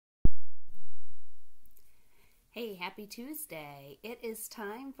Hey, happy Tuesday. It is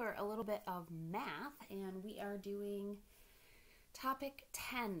time for a little bit of math, and we are doing topic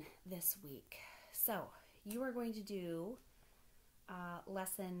 10 this week. So you are going to do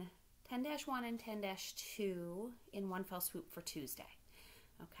lesson 10-1 and 10-2 in one fell swoop for Tuesday.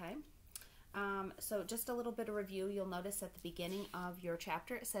 Okay. So just a little bit of review. You'll notice at the beginning of your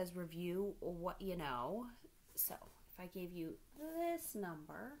chapter it says review what you know. So if I gave you this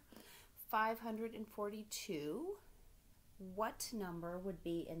number, 542, what number would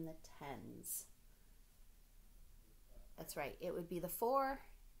be in the tens? That's right, it would be the 4,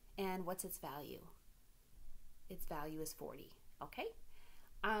 and what's its value? Its value is 40, okay?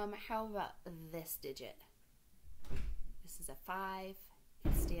 How about this digit? This is a 5,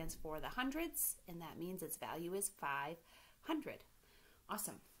 it stands for the hundreds, and that means its value is 500.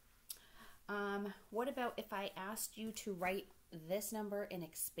 Awesome. What about if I asked you to write this number in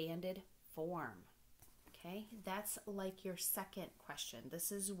expanded form? Okay, that's like your second question.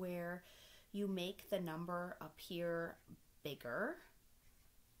 This is where you make the number appear bigger,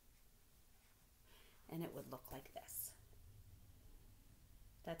 and it would look like this.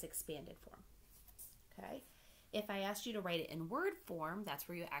 That's expanded form. Okay, if I asked you to write it in word form, that's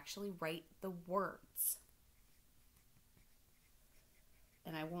where you actually write the words.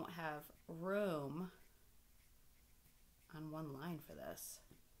 And I won't have room on one line for this.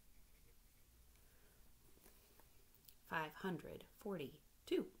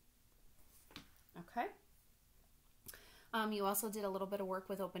 542. Okay. You also did a little bit of work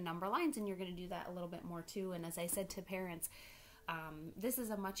with open number lines, and you're going to do that a little bit more too. And as I said to parents, this is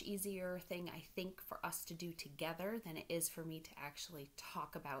a much easier thing, I think, for us to do together than it is for me to actually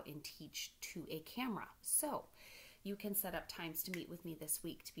talk about and teach to a camera. So you can set up times to meet with me this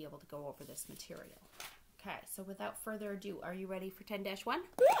week to be able to go over this material. Okay, so without further ado, are you ready for 10-1?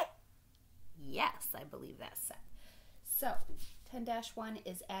 Yes, I believe that's set. So 10-1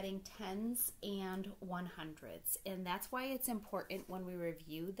 is adding tens and 100s, and that's why it's important when we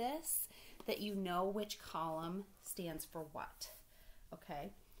review this that you know which column stands for what,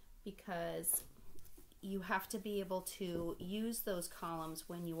 okay? Because you have to be able to use those columns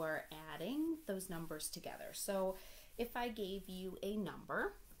when you are adding those numbers together. So if I gave you a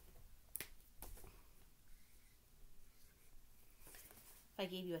number, I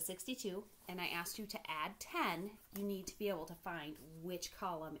gave you a 62 and I asked you to add 10, you need to be able to find which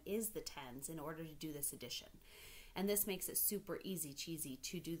column is the tens in order to do this addition. And this makes it super easy cheesy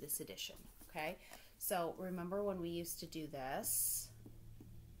to do this addition, okay? So remember when we used to do this,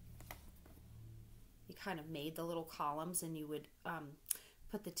 you kind of made the little columns and you would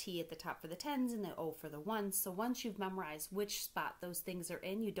put the T at the top for the tens and the O for the ones. So once you've memorized which spot those things are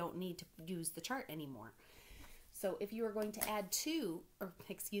in, you don't need to use the chart anymore. So if you were going to add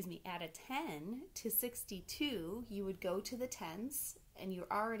add a 10 to 62, you would go to the tens, and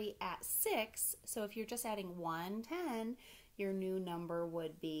you're already at 6. So if you're just adding 1 10, your new number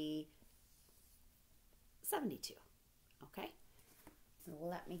would be 72. Okay?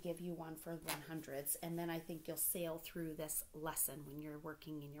 Let me give you one for 100s, and then I think you'll sail through this lesson when you're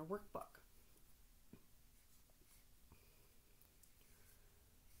working in your workbook.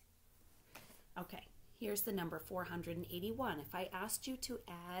 Okay. Here's the number 481. If I asked you to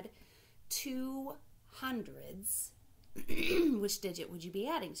add 2 hundreds, which digit would you be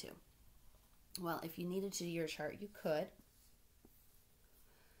adding to? Well, if you needed to do your chart, you could.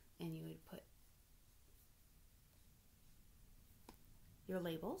 And you would put your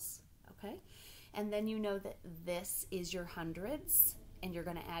labels, okay? And then you know that this is your hundreds, and you're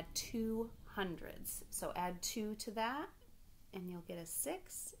going to add 2 hundreds. So add 2 to that, and you'll get a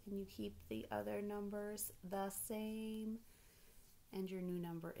 6, and you keep the other numbers the same, and your new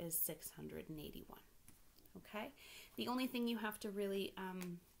number is 681. Okay? The only thing you have to really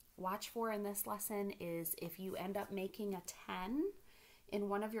watch for in this lesson is if you end up making a 10 in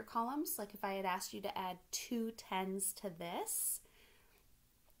one of your columns, like if I had asked you to add 2 tens to this,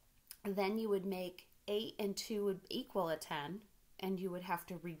 then you would make 8 and 2 would equal a 10, and you would have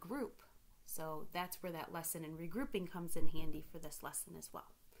to regroup. So that's where that lesson in regrouping comes in handy for this lesson as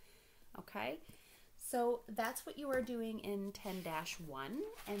well. Okay, so that's what you are doing in 10-1,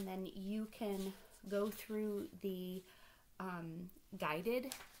 and then you can go through the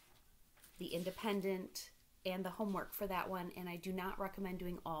guided, the independent, and the homework for that one. And I do not recommend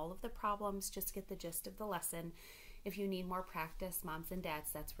doing all of the problems, just get the gist of the lesson. If you need more practice, moms and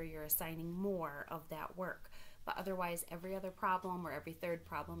dads, that's where you're assigning more of that work. But otherwise, every other problem or every third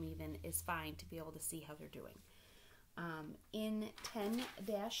problem even is fine to be able to see how they're doing. In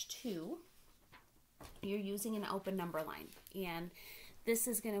 10-2, you're using an open number line. And This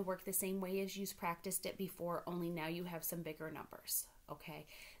is going to work the same way as you've practiced it before, only now you have some bigger numbers, okay?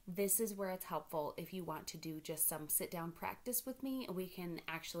 This is where it's helpful if you want to do just some sit-down practice with me. We can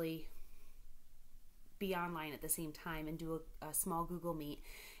actually be online at the same time and do a small Google Meet,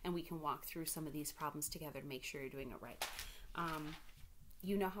 and we can walk through some of these problems together to make sure you're doing it right.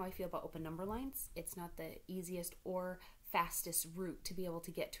 You know how I feel about open number lines. It's not the easiest or fastest route to be able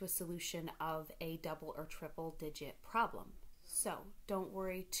to get to a solution of a double or triple digit problem. So don't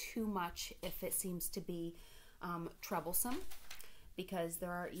worry too much if it seems to be troublesome, because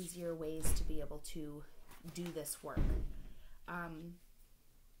there are easier ways to be able to do this work.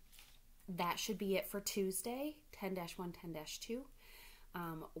 That should be it for Tuesday, 10-1, 10-2.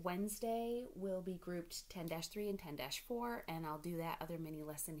 Wednesday will be grouped 10-3 and 10-4, and I'll do that other mini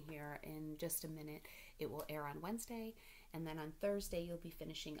lesson here in just a minute. It will air on Wednesday, and then on Thursday you'll be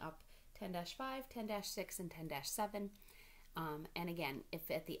finishing up 10-5, 10-6, and 10-7. And again,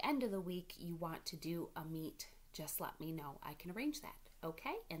 if at the end of the week you want to do a meet, just let me know. I can arrange that,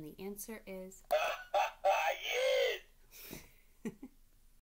 okay? And the answer is